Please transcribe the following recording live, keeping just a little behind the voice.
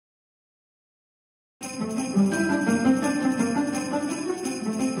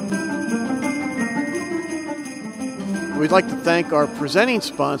We'd like to thank our presenting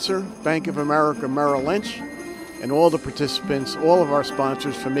sponsor, Bank of America Merrill Lynch, and all the participants, all of our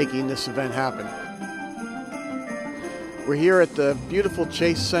sponsors, for making this event happen. We're here at the beautiful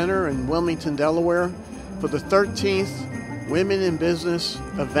Chase Center in Wilmington, Delaware, for the 13th Women in Business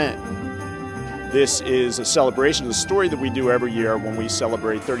event. This is a celebration of the story that we do every year when we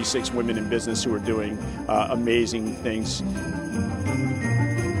celebrate 36 women in business who are doing amazing things.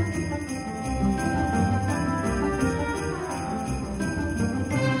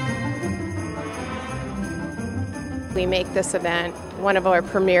 We make this event one of our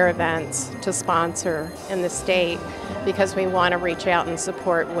premier events to sponsor in the state because we want to reach out and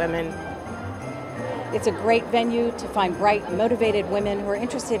support women. It's a great venue to find bright, motivated women who are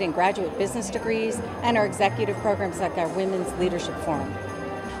interested in graduate business degrees and our executive programs like our Women's Leadership Forum.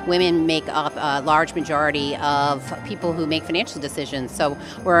 Women make up a large majority of people who make financial decisions, so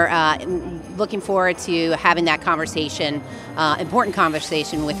we're looking forward to having that conversation, important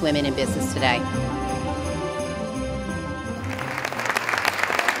conversation with women in business today.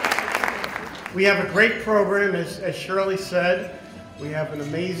 We have a great program, as Shirley said. We have an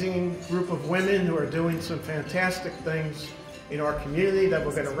amazing group of women who are doing some fantastic things in our community that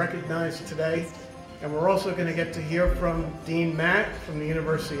we're going to recognize today. And we're also going to get to hear from Dean Matt from the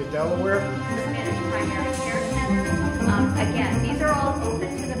University of Delaware. The Managed Primary Care Center. Again, these are all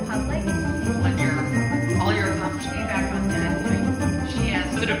open to the public. All your accomplishment background that she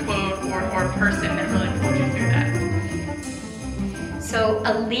has sort of quote or person that really pulled you through that. So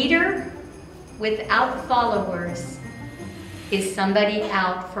a leader without followers is somebody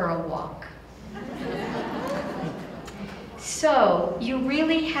out for a walk. So you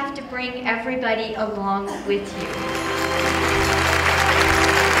really have to bring everybody along with you.